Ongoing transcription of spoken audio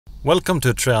Welcome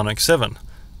to Trionic 7,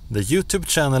 the YouTube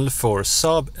channel for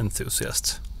Saab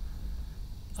enthusiasts.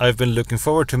 I've been looking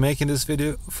forward to making this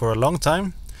video for a long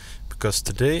time, because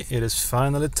today it is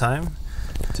finally time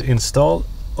to install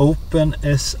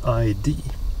OpenSID.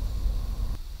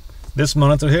 This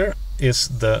monitor here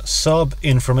is the Saab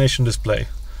information display.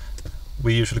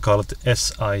 We usually call it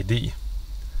SID.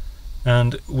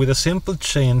 And with a simple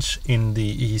change in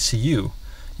the ECU,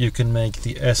 you can make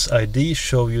the SID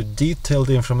show you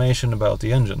detailed information about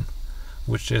the engine,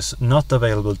 which is not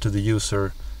available to the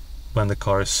user when the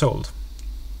car is sold.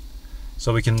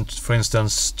 So we can, for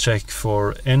instance, check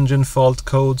for engine fault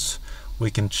codes, we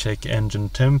can check engine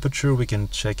temperature, we can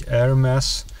check air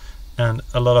mass, and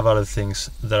a lot of other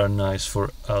things that are nice for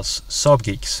us Saab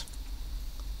geeks.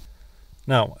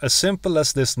 Now, as simple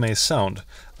as this may sound,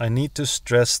 I need to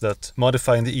stress that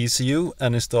modifying the ECU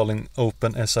and installing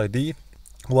OpenSID,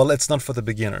 well, it's not for the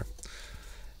beginner.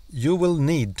 You will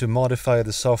need to modify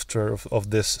the software of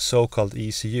this so-called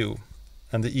ECU,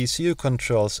 and the ECU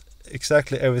controls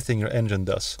exactly everything your engine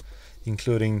does,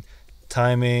 including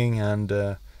timing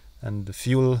and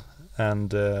fuel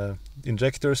and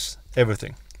injectors,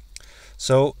 everything.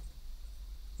 So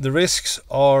the risks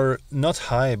are not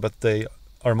high, but they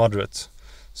are moderate.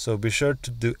 So be sure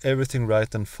to do everything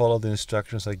right and follow the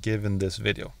instructions I give in this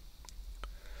video.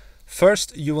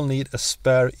 First, you will need a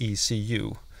spare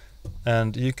ECU,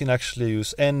 and you can actually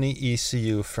use any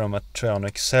ECU from a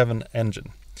Trionic 7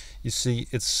 engine. You see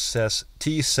it says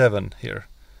T7 here.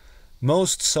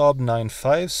 Most Saab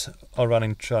 9.5s are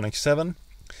running Trionic 7,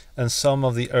 and some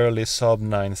of the early Saab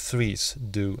 9.3s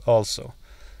do also.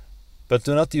 But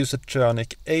do not use a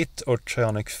Trionic 8 or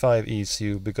Trionic 5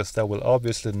 ECU, because that will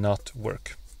obviously not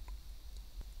work.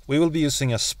 We will be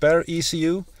using a spare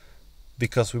ECU,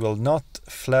 because we will not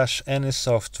flash any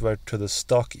software to the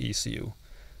stock ECU.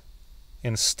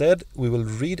 Instead, we will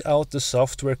read out the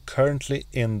software currently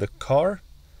in the car,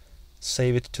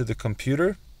 save it to the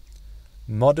computer,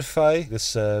 modify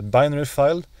this binary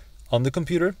file on the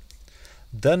computer,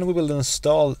 then we will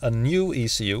install a new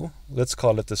ECU, let's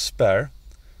call it a spare,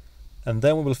 and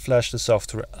then we will flash the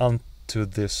software onto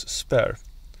this spare.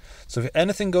 So if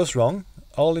anything goes wrong,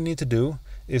 all you need to do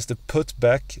is to put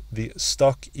back the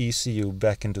stock ECU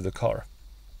back into the car.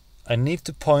 I need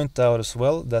to point out as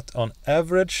well that on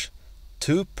average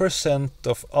 2%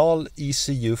 of all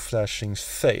ECU flashings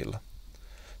fail.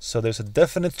 So there's a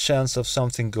definite chance of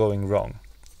something going wrong.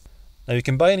 Now you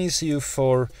can buy an ECU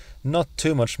for not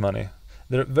too much money.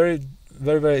 They're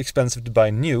very expensive to buy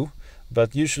new,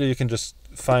 but usually you can just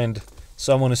find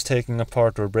someone who's taking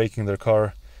apart or breaking their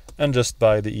car and just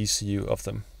buy the ECU of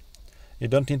them. You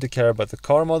don't need to care about the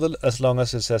car model as long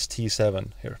as it says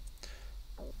T7 here.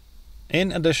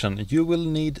 In addition, you will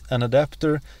need an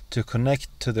adapter to connect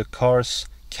to the car's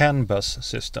CAN bus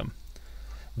system.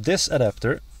 This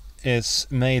adapter is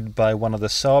made by one of the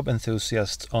Saab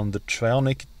enthusiasts on the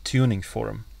Trionic tuning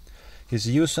forum. His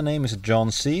username is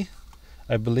JohnC.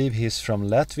 I believe he's from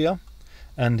Latvia,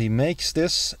 and he makes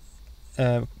this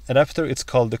adapter. It's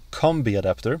called the Combi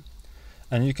adapter,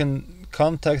 and you can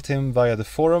contact him via the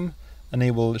forum and he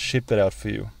will ship it out for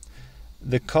you.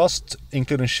 The cost,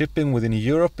 including shipping within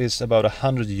Europe, is about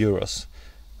 100 euros.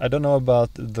 I don't know about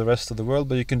the rest of the world,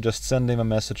 but you can just send him a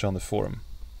message on the forum.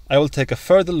 I will take a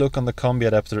further look on the Combi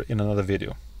adapter in another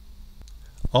video.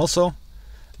 Also,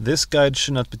 this guide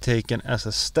should not be taken as a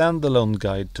standalone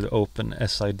guide to the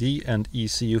OpenSID and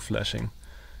ECU flashing,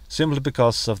 simply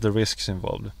because of the risks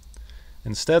involved.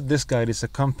 Instead, this guide is a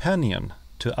companion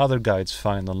to other guides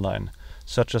found online,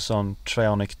 such as on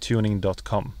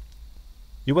trionictuning.com.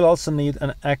 You will also need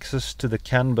an access to the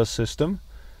CAN bus system,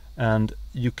 and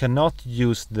you cannot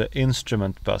use the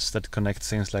instrument bus that connects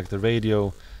things like the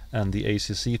radio and the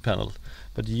ACC panel,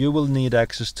 but you will need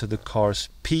access to the car's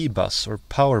P bus or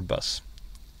power bus.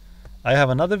 I have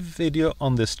another video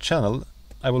on this channel,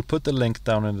 I will put the link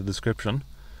down in the description,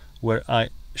 where I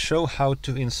show how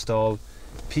to install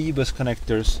P bus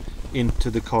connectors into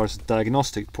the car's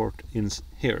diagnostic port in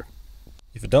here.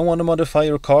 If you don't want to modify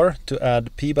your car to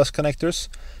add P-bus connectors,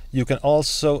 you can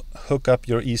also hook up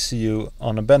your ECU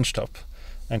on a benchtop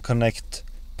and connect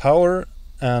power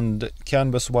and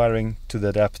CAN bus wiring to the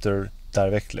adapter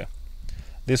directly.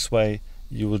 This way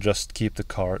you will just keep the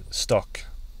car stock.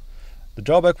 The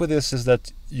drawback with this is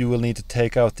that you will need to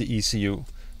take out the ECU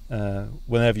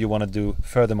whenever you want to do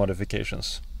further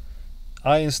modifications.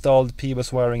 I installed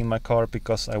P-bus wiring in my car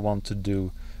because I want to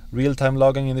do real-time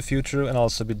logging in the future and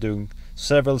also be doing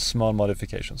several small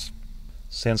modifications.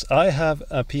 Since I have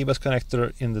a P-bus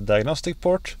connector in the diagnostic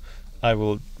port, I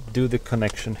will do the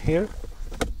connection here,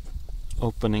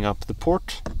 opening up the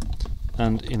port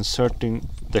and inserting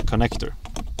the connector.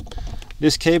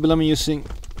 This cable I'm using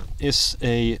is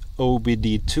a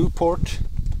OBD2 port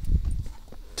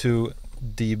to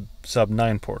the Saab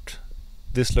 9 port.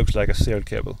 This looks like a serial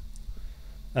cable.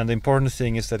 And the important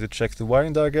thing is that you check the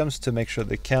wiring diagrams to make sure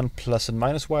the CAN plus and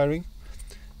minus wiring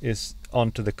is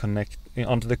onto the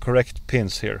correct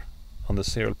pins here on the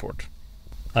serial port.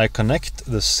 I connect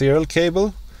the serial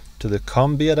cable to the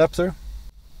Combi adapter,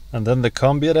 and then the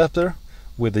Combi adapter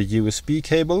with the USB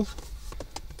cable,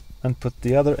 and put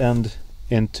the other end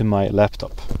into my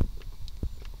laptop.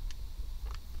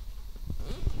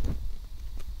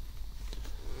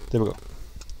 There we go.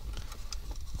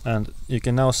 And you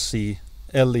can now see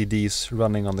LEDs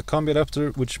running on the Combi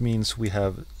adapter, which means we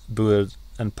have booted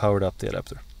and powered up the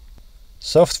adapter.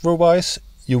 Software wise,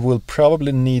 you will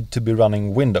probably need to be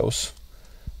running Windows,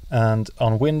 and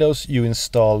on Windows you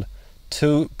install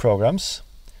two programs,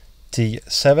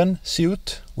 T7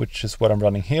 Saab, which is what I'm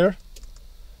running here,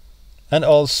 and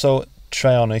also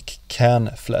Trionic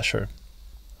CAN Flasher.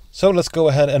 So let's go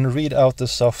ahead and read out the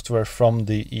software from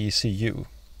the ECU.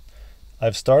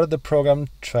 I've started the program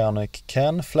Trionic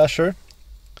CAN Flasher.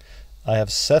 I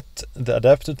have set the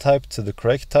adapter type to the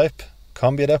correct type,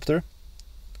 Combi adapter.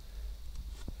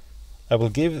 I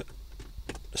will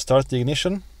start the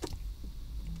ignition,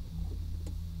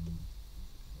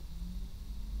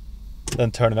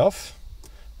 then turn it off.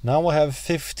 Now I have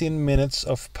 15 minutes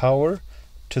of power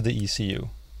to the ECU.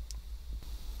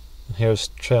 Here's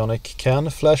Trionic CAN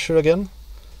Flasher again.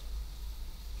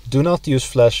 Do not use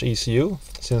Flash ECU,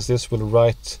 since this will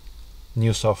write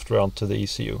new software onto the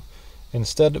ECU.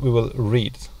 Instead we will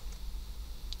read.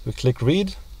 We click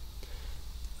read,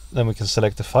 then we can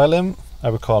select the file name. I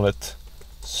will call it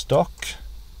stock,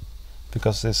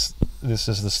 because this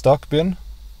is the stock bin.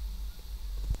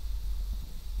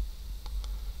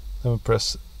 Then we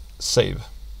press save.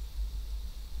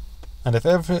 And if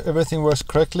everything works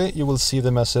correctly, you will see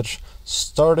the message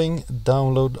starting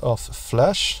download of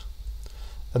Flash,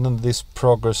 and then this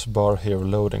progress bar here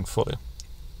loading fully.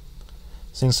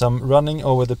 Since I'm running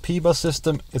over the P-bus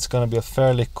system, it's going to be a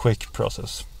fairly quick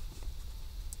process.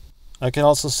 I can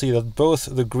also see that both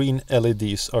the green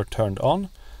LEDs are turned on,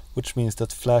 which means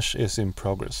that Flash is in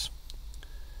progress.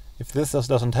 If this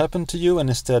doesn't happen to you and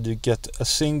instead you get a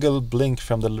single blink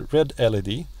from the red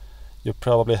LED, you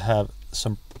probably have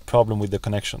some problem with the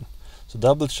connection. So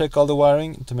double check all the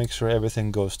wiring to make sure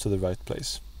everything goes to the right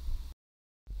place.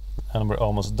 And we're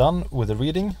almost done with the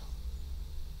reading.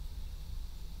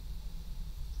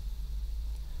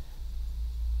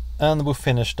 And we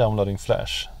finished downloading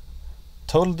Flash.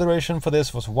 Total duration for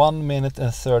this was 1 minute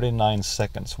and 39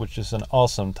 seconds, which is an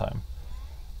awesome time.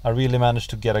 I really managed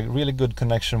to get a really good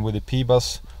connection with the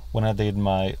P-bus when I did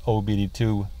my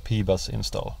OBD2 P-bus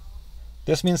install.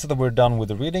 This means that we're done with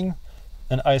the reading,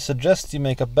 and I suggest you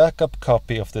make a backup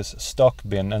copy of this stock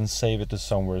bin and save it to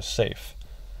somewhere safe.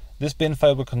 This bin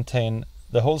file will contain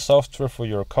the whole software for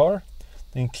your car,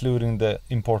 including the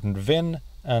important VIN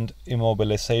and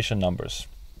immobilization numbers.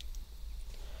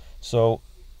 So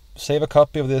save a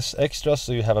copy of this extra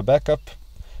so you have a backup,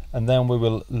 and then we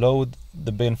will load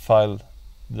the bin file.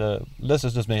 Let's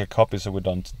just make a copy so we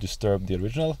don't disturb the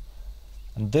original.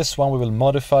 And this one we will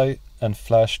modify and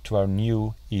flash to our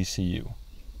new ECU.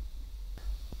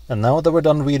 And now that we're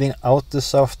done reading out the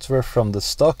software from the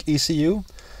stock ECU,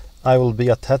 I will be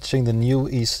attaching the new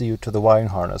ECU to the wiring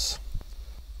harness.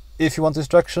 If you want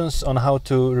instructions on how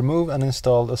to remove and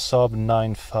install a Saab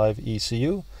 9.5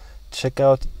 ECU, check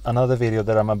out another video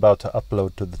that I'm about to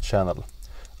upload to the channel.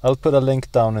 I'll put a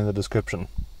link down in the description.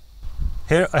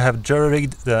 Here I have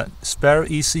jury-rigged the spare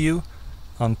ECU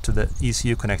onto the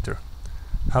ECU connector.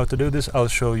 How to do this I'll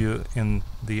show you in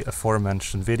the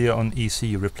aforementioned video on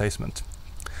ECU replacement.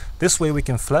 This way we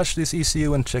can flash this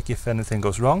ECU and check if anything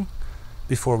goes wrong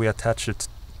before we attach it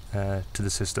to the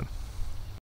system.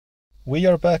 We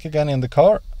are back again in the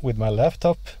car with my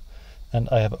laptop, and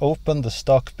I have opened the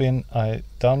stock bin I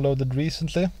downloaded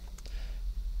recently.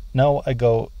 Now I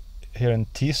go here in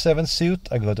T7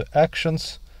 Saab, I go to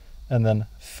Actions and then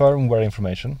Firmware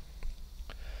Information.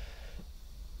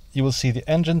 You will see the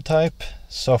engine type,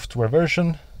 software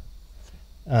version,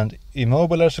 and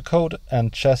immobilizer code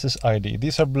and chassis ID.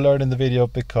 These are blurred in the video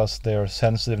because they are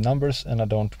sensitive numbers and I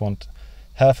don't want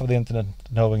half of the internet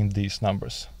knowing these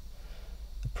numbers.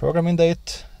 The programming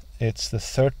date, it's the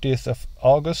 30th of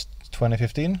August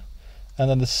 2015, and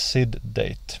then the SID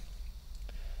date.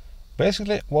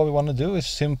 Basically what we want to do is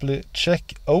simply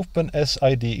check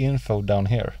OpenSID info down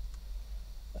here,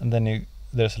 and then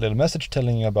there's a little message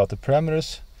telling you about the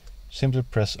parameters. Simply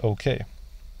press OK.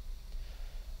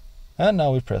 And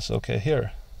now we press OK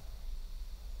here,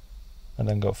 and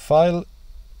then go File,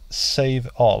 save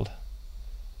all.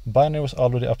 Binary was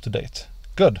already up to date.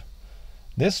 Good.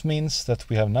 This means that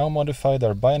we have now modified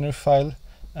our binary file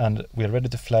and we are ready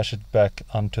to flash it back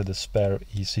onto the spare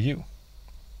ECU.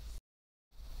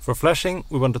 For flashing,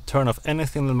 we want to turn off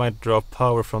anything that might draw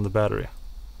power from the battery.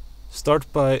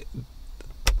 Start by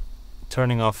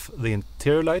turning off the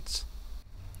interior lights.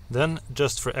 Then,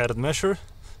 just for added measure,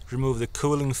 remove the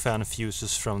cooling fan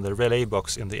fuses from the relay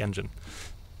box in the engine.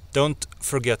 Don't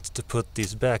forget to put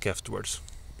these back afterwards.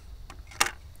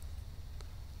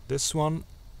 This one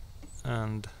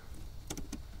and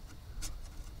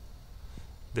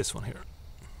this one here.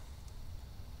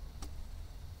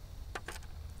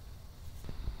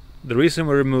 The reason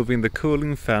we're removing the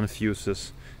cooling fan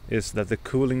fuses is that the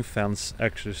cooling fans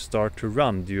actually start to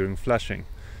run during flashing,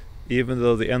 even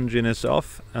though the engine is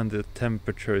off and the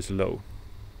temperature is low.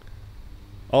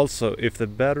 Also, if the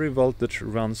battery voltage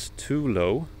runs too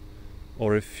low,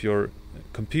 or if your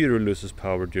computer loses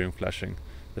power during flashing,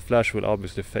 the flash will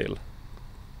obviously fail.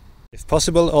 If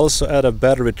possible, also add a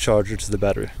battery charger to the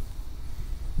battery.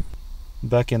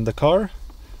 Back in the car,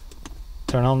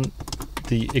 turn on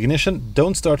the ignition.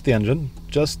 Don't start the engine,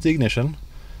 just the ignition.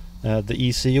 The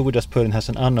ECU we just put in has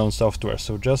an unknown software,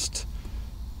 so just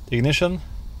ignition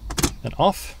and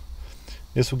off.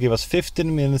 This will give us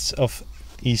 15 minutes of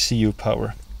ECU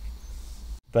power.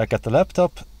 Back at the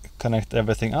laptop, connect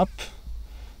everything up,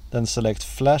 then select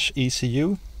Flash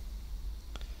ECU.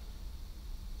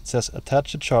 It says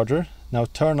attach the charger. Now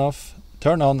turn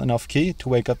on and off key to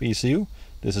wake up ECU.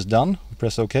 This is done. We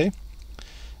press OK.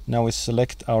 Now we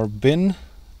select our bin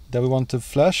that we want to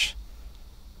flash,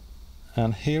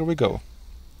 and here we go.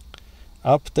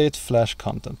 Update flash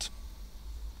content.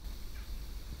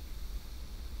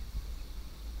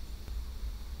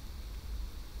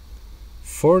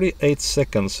 "48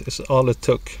 seconds is all it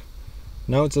took.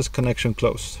 Now it says connection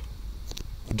closed."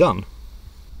 Done.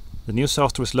 The new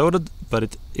software is loaded, but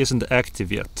it isn't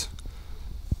active yet.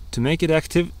 To make it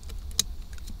active,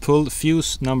 pull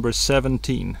fuse number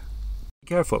 17. Be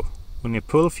careful. When you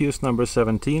pull fuse number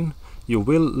 17, you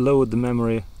will load the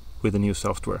memory with the new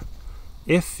software.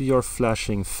 If your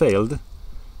flashing failed,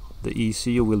 the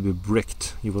ECU will be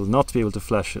bricked. You will not be able to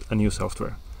flash a new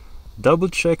software. Double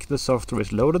check the software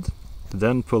is loaded,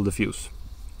 then pull the fuse.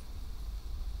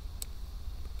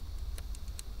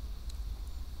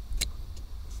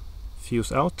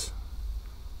 Fuse out.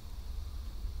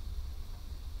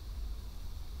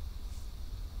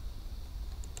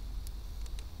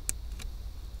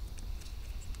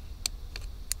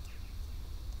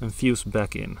 And fuse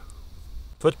back in.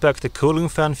 Put back the cooling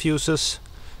fan fuses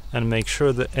and make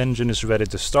sure the engine is ready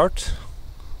to start.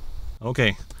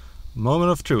 Okay,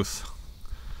 moment of truth.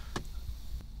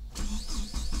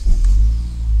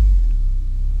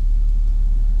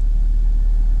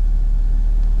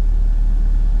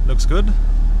 Looks good.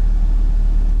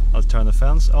 I'll turn the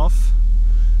fans off.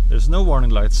 There's no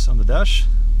warning lights on the dash.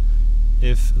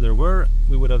 If there were,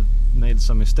 we would have made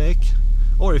some mistake.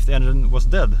 Or if the engine was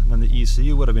dead, then the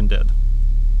ECU would have been dead.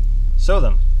 So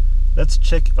then, let's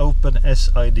check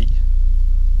OpenSID.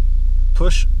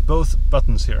 Push both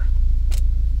buttons here.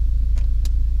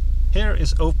 Here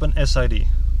is OpenSID.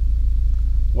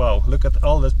 Wow, look at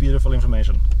all that beautiful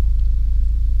information.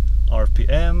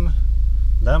 RPM,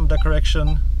 lambda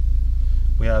correction,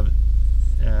 we have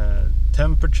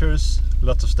temperatures,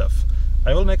 lots of stuff.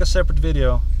 I will make a separate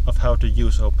video of how to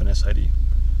use OpenSID,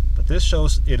 but this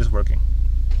shows it is working.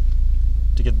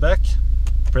 To get back,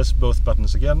 press both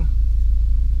buttons again,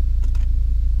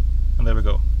 and there we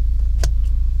go.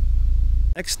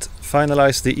 Next,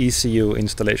 finalize the ECU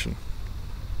installation.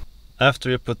 After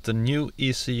you put the new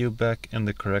ECU back in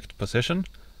the correct position,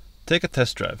 take a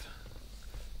test drive.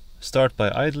 Start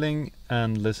by idling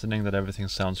and listening that everything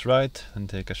sounds right, and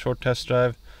take a short test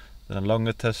drive, then a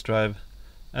longer test drive,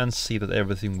 and see that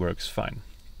everything works fine.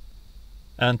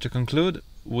 And to conclude,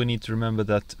 we need to remember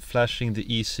that flashing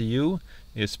the ECU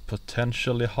is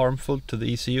potentially harmful to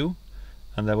the ECU,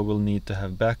 and that we will need to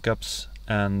have backups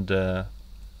and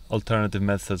alternative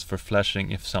methods for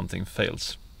flashing if something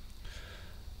fails.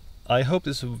 I hope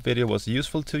this video was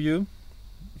useful to you.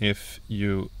 If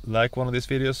you like one of these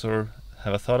videos or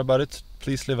have a thought about it,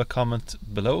 please leave a comment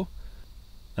below.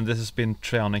 And this has been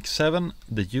Trionic 7,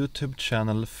 the YouTube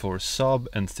channel for Saab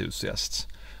enthusiasts,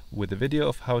 with a video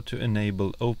of how to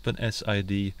enable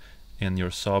OpenSID in your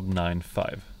Saab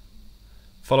 9.5.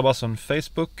 Follow us on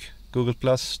Facebook,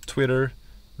 Google+, Twitter,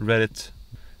 Reddit,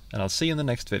 and I'll see you in the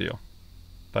next video.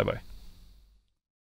 Bye bye.